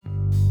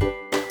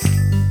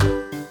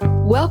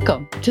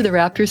Welcome to the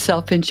Wrap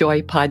Yourself in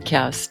Joy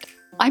podcast.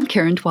 I'm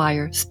Karen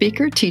Dwyer,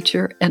 speaker,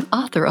 teacher, and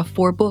author of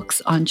 4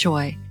 books on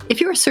joy. If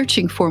you are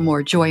searching for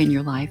more joy in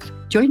your life,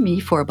 join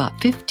me for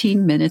about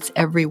 15 minutes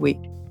every week.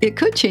 It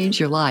could change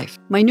your life.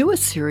 My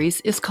newest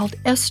series is called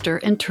Esther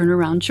and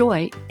Turnaround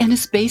Joy and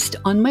is based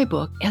on my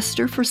book,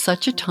 Esther for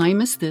Such a Time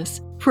as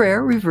This,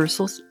 Prayer,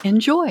 Reversals, and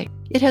Joy.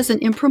 It has an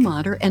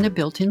imprimatur and a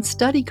built-in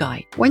study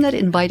guide. Why not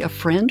invite a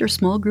friend or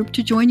small group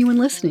to join you in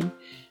listening?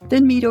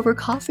 Then meet over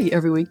coffee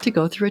every week to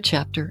go through a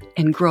chapter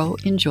and grow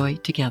in joy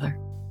together.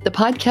 The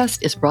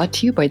podcast is brought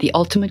to you by the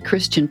Ultimate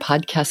Christian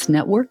Podcast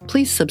Network.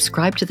 Please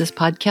subscribe to this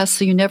podcast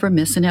so you never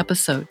miss an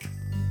episode.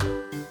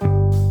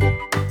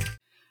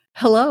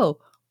 Hello.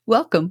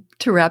 Welcome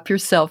to Wrap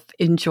Yourself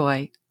in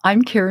Joy.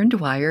 I'm Karen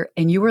Dwyer,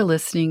 and you are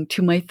listening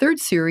to my 3rd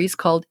series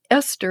called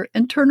Esther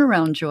and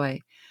Turnaround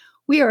Joy.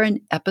 We are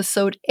in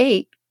episode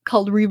 8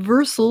 called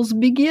Reversals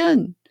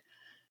Begin.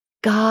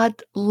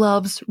 God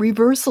loves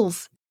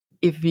reversals.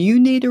 If you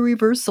need a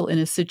reversal in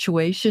a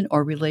situation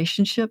or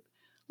relationship,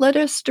 let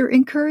Esther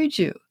encourage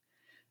you.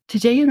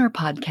 Today in our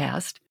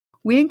podcast,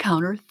 we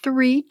encounter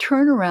 3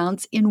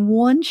 turnarounds in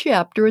one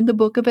chapter in the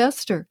book of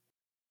Esther.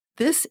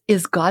 This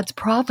is God's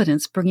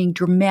providence bringing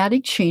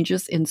dramatic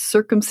changes in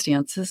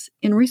circumstances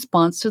in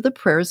response to the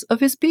prayers of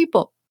His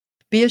people.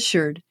 Be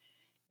assured,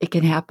 it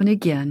can happen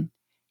again,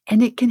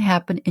 and it can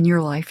happen in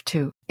your life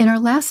too. In our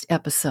last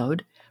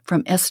episode,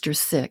 from Esther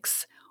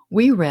 6,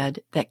 we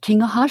read that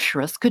King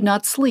Ahasuerus could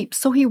not sleep,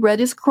 so he read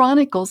his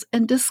chronicles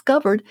and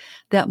discovered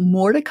that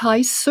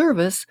Mordecai's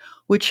service,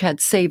 which had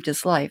saved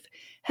his life,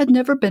 had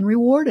never been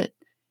rewarded.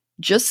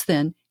 Just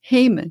then,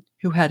 Haman,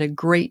 who had a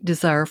great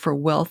desire for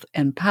wealth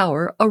and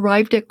power,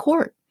 arrived at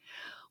court.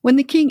 When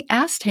the king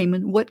asked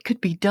Haman what could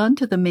be done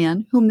to the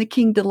man whom the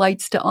king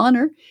delights to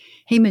honor,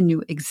 Haman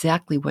knew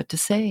exactly what to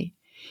say.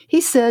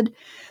 He said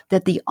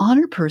that the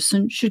honored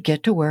person should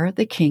get to wear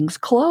the king's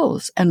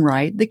clothes and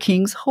ride the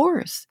king's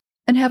horse,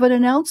 and have an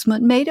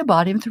announcement made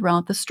about him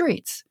throughout the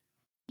streets.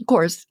 Of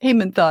course,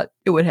 Haman thought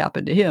it would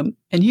happen to him,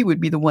 and he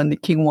would be the one the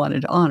king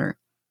wanted to honor.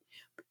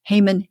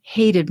 Haman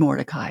hated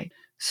Mordecai,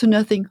 so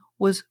nothing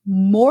was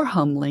more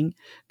humbling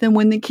than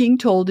when the king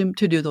told him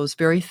to do those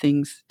very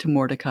things to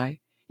Mordecai.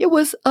 It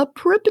was a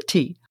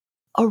peripety,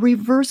 a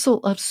reversal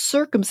of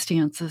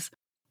circumstances,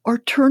 or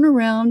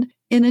turnaround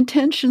in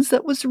intentions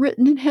that was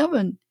written in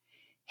heaven.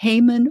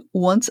 Haman,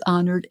 once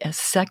honored as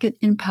second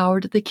in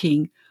power to the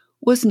king,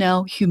 was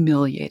now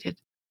humiliated,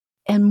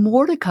 and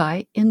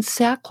Mordecai, in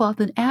sackcloth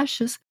and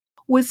ashes,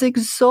 was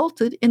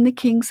exalted in the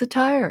king's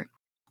attire.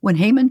 When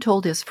Haman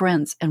told his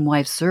friends and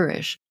wife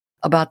Zeresh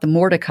about the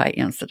Mordecai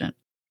incident,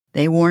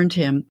 they warned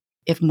him,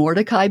 "If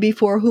Mordecai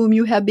before whom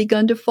you have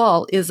begun to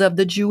fall is of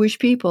the Jewish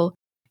people,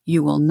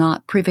 you will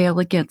not prevail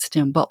against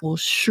him, but will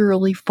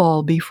surely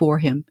fall before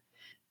him."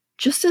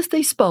 Just as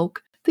they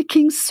spoke, the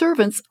king's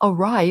servants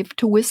arrived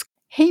to whisk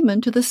Haman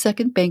to the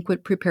second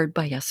banquet prepared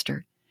by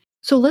Esther.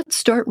 So let's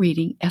start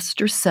reading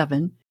Esther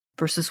 7,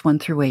 verses 1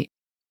 through 8.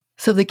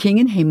 So the king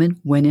and Haman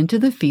went into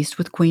the feast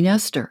with Queen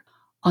Esther.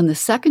 On the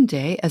second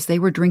day, as they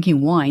were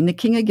drinking wine, the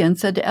king again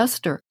said to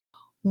Esther,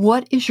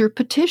 "What is your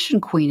petition,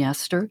 Queen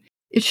Esther?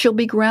 It shall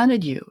be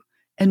granted you.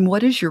 And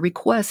what is your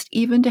request?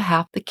 Even to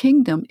half the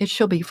kingdom, it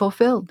shall be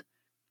fulfilled."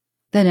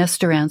 Then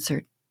Esther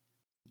answered,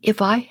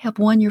 "If I have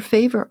won your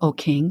favor, O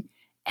king,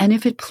 and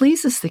if it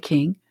pleases the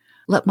king,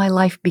 let my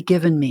life be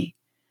given me.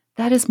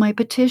 That is my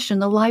petition,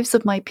 the lives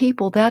of my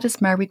people, that is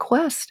my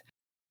request.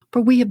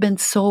 For we have been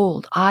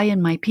sold, I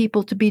and my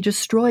people, to be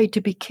destroyed,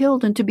 to be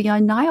killed, and to be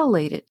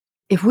annihilated.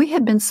 If we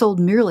had been sold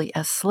merely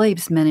as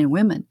slaves, men and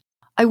women,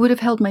 I would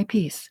have held my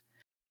peace.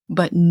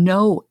 But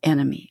no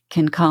enemy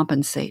can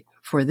compensate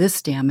for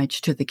this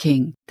damage to the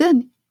king."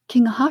 Then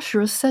King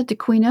Ahasuerus said to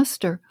Queen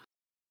Esther,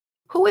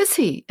 "Who is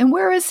he, and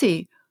where is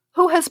he?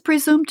 Who has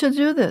presumed to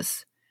do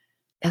this?"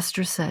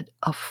 Esther said,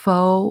 "A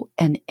foe,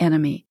 an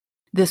enemy,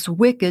 this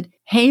wicked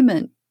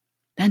Haman."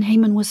 Then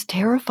Haman was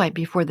terrified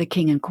before the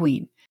king and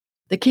queen.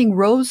 The king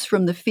rose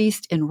from the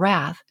feast in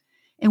wrath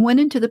and went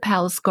into the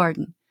palace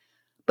garden.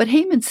 But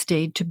Haman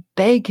stayed to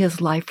beg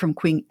his life from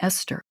Queen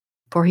Esther,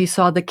 for he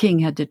saw the king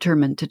had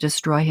determined to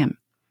destroy him.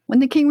 When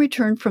the king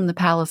returned from the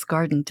palace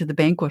garden to the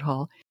banquet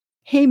hall,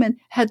 Haman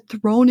had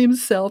thrown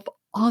himself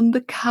on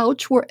the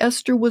couch where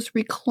Esther was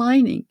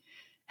reclining.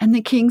 And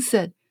the king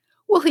said,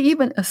 "Will he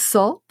even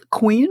assault the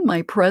queen in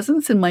my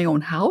presence in my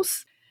own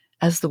house?"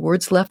 As the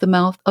words left the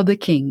mouth of the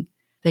king,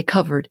 they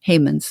covered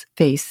Haman's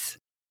face.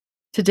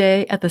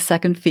 Today, at the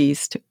second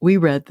feast, we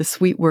read the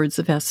sweet words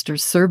of Esther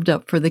served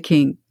up for the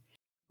king.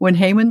 When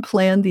Haman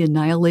planned the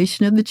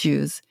annihilation of the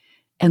Jews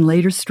and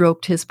later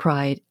stroked his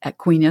pride at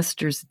Queen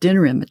Esther's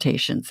dinner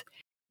invitations,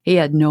 he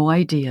had no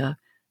idea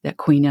that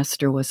Queen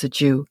Esther was a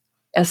Jew.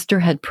 Esther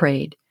had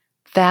prayed,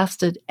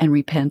 fasted, and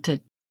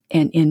repented,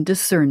 and in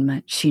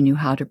discernment she knew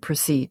how to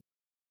proceed.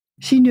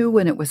 She knew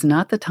when it was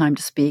not the time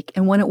to speak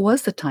and when it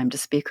was the time to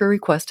speak her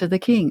request to the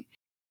king.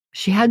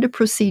 She had to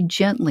proceed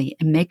gently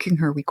in making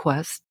her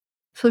request,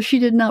 so she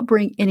did not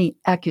bring any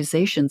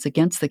accusations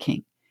against the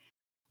king.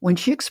 When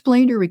she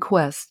explained her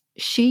request,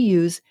 She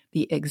used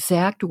the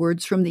exact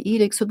words from the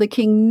edict so the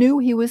king knew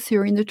he was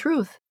hearing the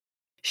truth.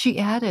 She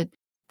added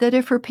that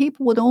if her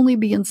people would only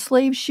be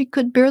enslaved, she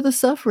could bear the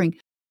suffering,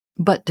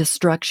 but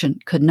destruction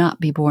could not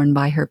be borne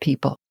by her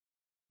people.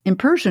 In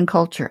Persian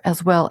culture,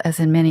 as well as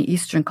in many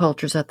Eastern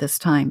cultures at this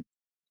time,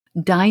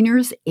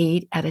 diners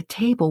ate at a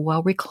table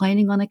while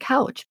reclining on a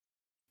couch,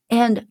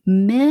 and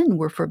men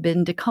were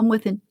forbidden to come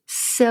within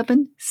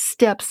 7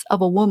 steps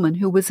of a woman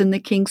who was in the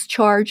king's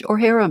charge or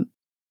harem.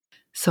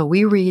 So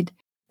we read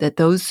that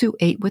those who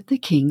ate with the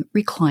king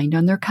reclined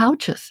on their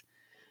couches.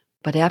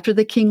 But after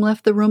the king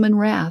left the room in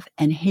wrath,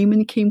 and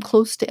Haman came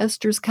close to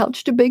Esther's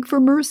couch to beg for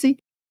mercy,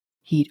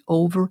 he'd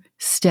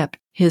overstepped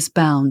his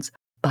bounds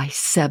by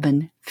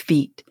 7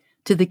 feet.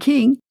 To the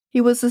king,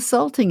 he was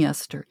assaulting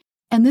Esther,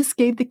 and this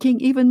gave the king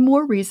even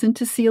more reason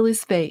to seal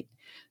his fate.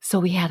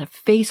 So he had a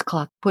face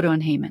cloth put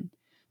on Haman.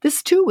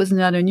 This too was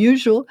not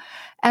unusual,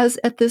 as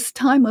at this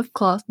time a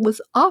cloth was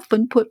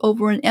often put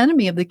over an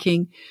enemy of the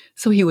king,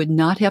 so he would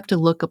not have to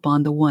look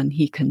upon the one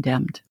he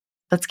condemned.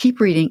 Let's keep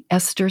reading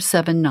Esther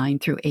 7:9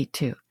 through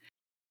 8:2.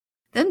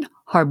 Then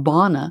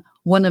Harbona,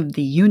 one of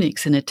the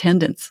eunuchs in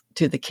attendance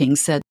to the king,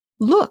 said,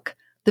 "Look,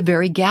 the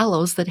very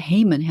gallows that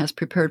Haman has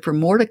prepared for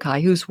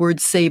Mordecai, whose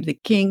words saved the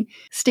king,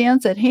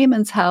 stands at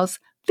Haman's house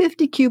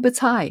 50 cubits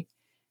high."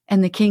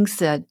 And the king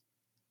said,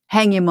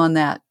 "Hang him on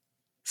that."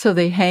 So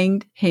they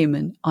hanged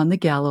Haman on the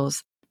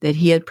gallows that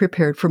he had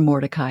prepared for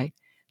Mordecai.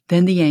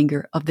 Then the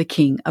anger of the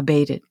king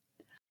abated.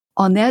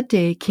 On that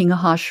day, King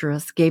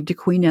Ahasuerus gave to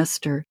Queen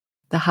Esther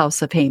the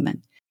house of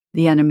Haman,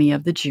 the enemy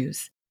of the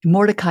Jews.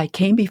 Mordecai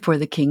came before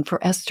the king,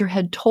 for Esther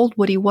had told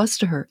what he was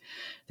to her.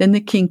 Then the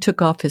king took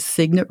off his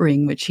signet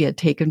ring, which he had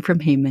taken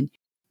from Haman,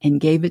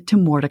 and gave it to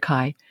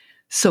Mordecai.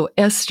 So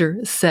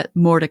Esther set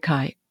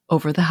Mordecai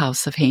over the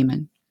house of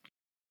Haman.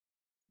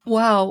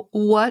 Wow,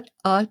 what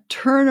a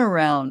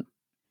turnaround!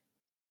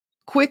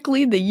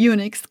 Quickly, the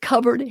eunuchs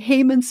covered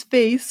Haman's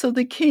face so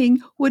the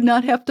king would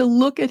not have to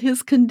look at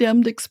his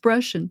condemned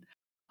expression.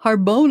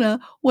 Harbona,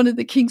 one of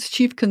the king's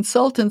chief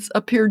consultants,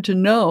 appeared to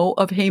know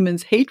of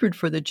Haman's hatred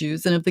for the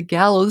Jews and of the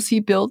gallows he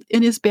built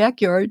in his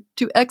backyard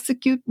to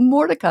execute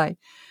Mordecai.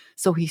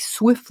 So he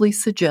swiftly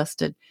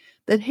suggested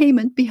that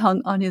Haman be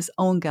hung on his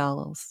own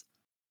gallows.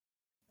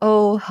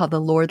 Oh, how the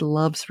Lord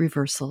loves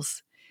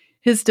reversals.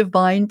 His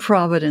divine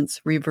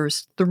providence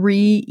reversed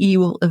 3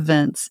 evil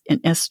events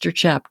in Esther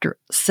chapter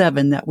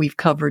 7 that we've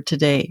covered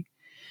today.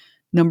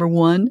 Number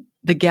 1,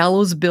 the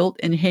gallows built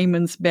in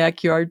Haman's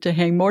backyard to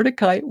hang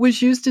Mordecai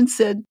was used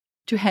instead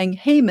to hang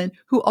Haman,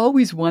 who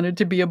always wanted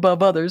to be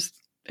above others,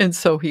 and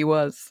so he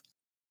was.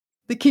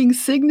 The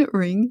king's signet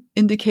ring,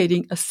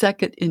 indicating a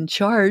second in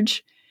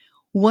charge,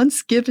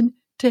 once given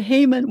to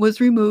Haman,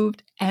 was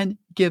removed and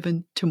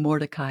given to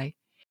Mordecai.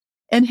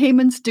 And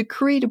Haman's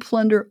decree to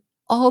plunder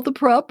all the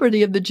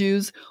property of the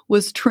Jews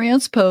was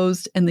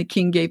transposed, and the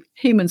king gave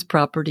Haman's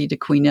property to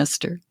Queen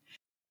Esther.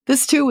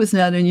 This too was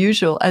not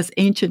unusual, as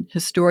ancient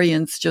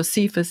historians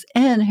Josephus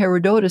and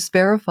Herodotus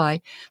verify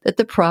that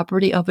the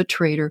property of a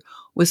traitor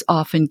was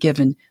often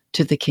given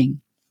to the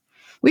king.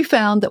 We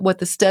found that what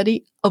the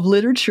study of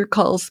literature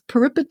calls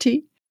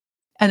peripety,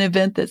 an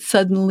event that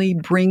suddenly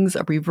brings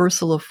a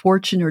reversal of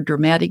fortune or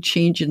dramatic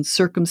change in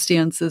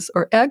circumstances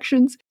or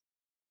actions,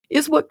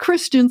 is what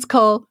Christians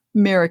call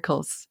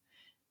miracles.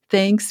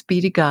 Thanks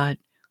be to God.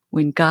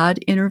 When God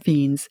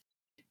intervenes,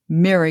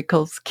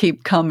 miracles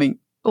keep coming.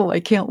 Oh, I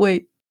can't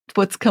wait.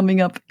 What's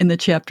coming up in the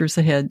chapters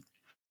ahead.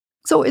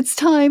 So it's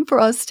time for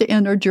us to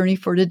end our journey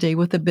for today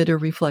with a bit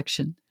of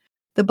reflection.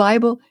 The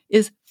Bible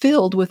is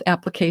filled with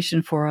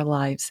application for our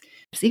lives,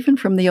 even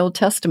from the Old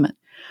Testament.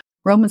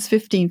 Romans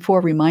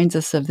 15:4 reminds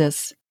us of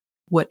this.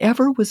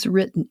 Whatever was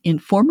written in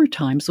former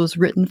times was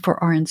written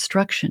for our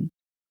instruction,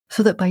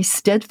 so that by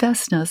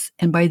steadfastness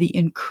and by the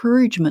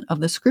encouragement of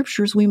the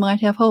Scriptures we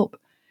might have hope.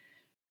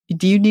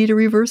 Do you need a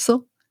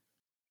reversal?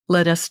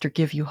 Let Esther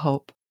give you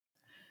hope.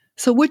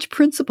 So which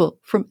principle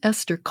from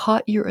Esther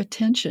caught your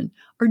attention,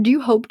 or do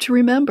you hope to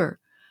remember?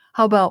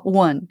 How about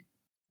 1,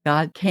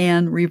 God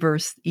can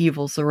reverse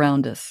evils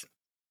around us.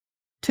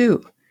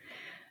 2,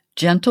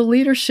 gentle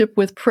leadership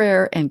with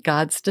prayer and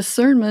God's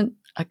discernment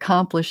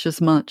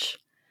accomplishes much.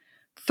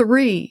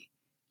 3,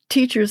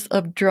 teachers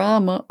of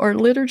drama or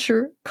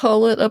literature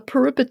call it a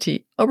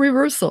peripety, a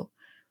reversal,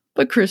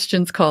 but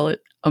Christians call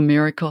it a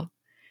miracle.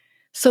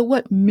 So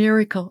what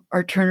miracle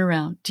or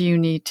turnaround do you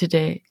need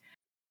today?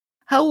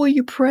 How will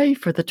you pray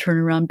for the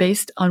turnaround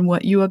based on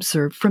what you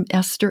observed from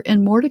Esther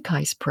and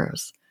Mordecai's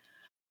prayers?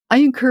 I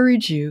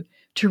encourage you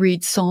to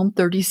read Psalm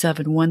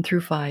 37, 1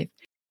 through 5,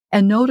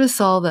 and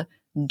notice all the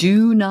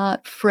do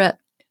not fret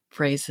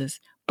phrases,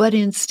 but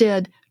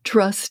instead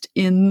trust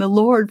in the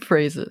Lord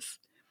phrases.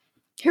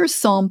 Here's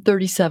Psalm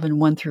 37,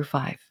 1 through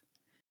 5.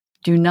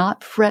 Do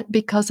not fret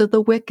because of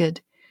the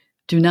wicked.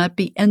 Do not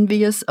be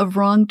envious of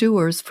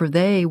wrongdoers, for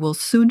they will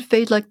soon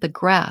fade like the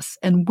grass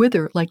and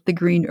wither like the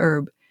green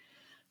herb.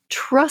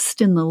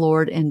 Trust in the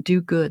Lord and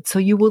do good, so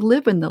you will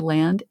live in the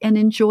land and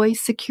enjoy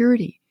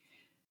security.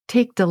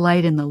 Take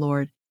delight in the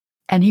Lord,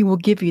 and he will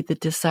give you the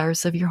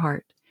desires of your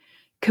heart.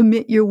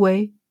 Commit your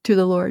way to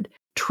the Lord.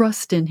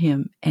 Trust in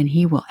Him, and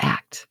He will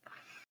act.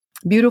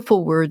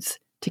 Beautiful words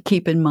to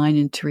keep in mind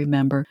and to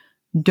remember.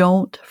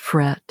 Don't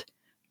fret.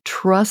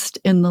 Trust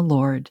in the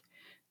Lord.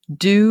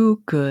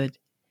 Do good.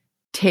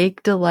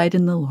 Take delight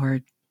in the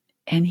Lord,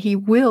 and He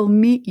will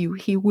meet you.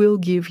 He will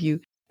give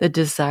you the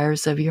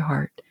desires of your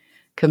heart.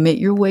 Commit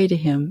your way to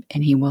Him,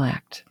 and He will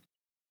act.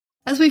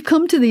 As we've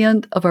come to the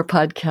end of our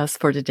podcast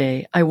for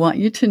today, I want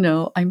you to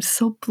know I'm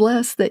so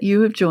blessed that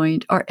you have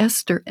joined our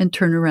Esther and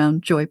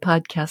Turnaround Joy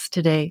podcast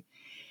today.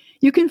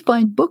 You can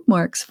find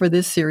bookmarks for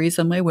this series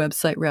on my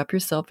website,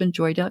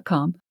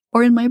 wrapyourselfinjoy.com,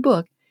 or in my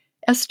book,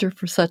 Esther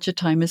for Such a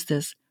Time as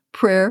This,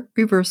 Prayer,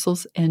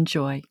 Reversals, and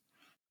Joy.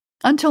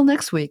 Until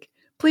next week,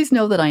 please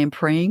know that I am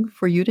praying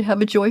for you to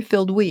have a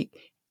joy-filled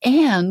week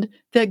and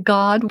that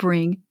God will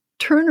bring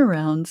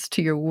turnarounds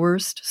to your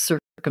worst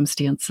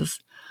circumstances.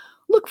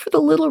 Look for the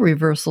little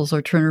reversals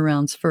or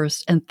turnarounds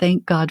first and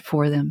thank God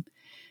for them.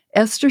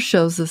 Esther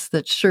shows us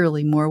that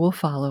surely more will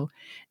follow,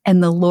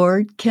 and the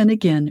Lord can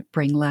again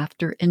bring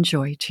laughter and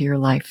joy to your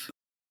life.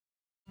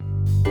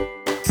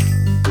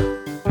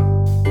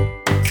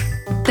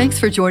 Thanks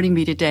for joining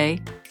me today.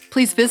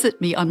 Please visit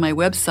me on my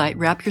website,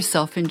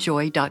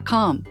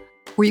 wrapyourselfinjoy.com,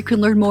 where you can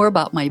learn more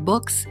about my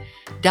books,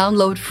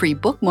 download free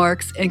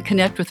bookmarks, and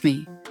connect with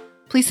me.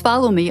 Please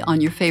follow me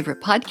on your favorite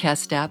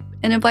podcast app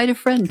and invite a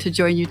friend to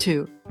join you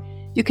too.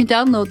 You can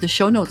download the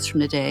show notes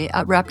from today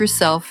at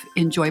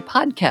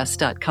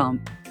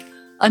wrapyourselfinjoypodcast.com.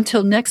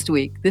 Until next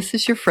week, this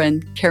is your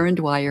friend Karen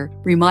Dwyer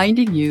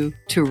reminding you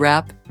to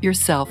wrap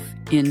yourself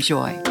in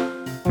joy.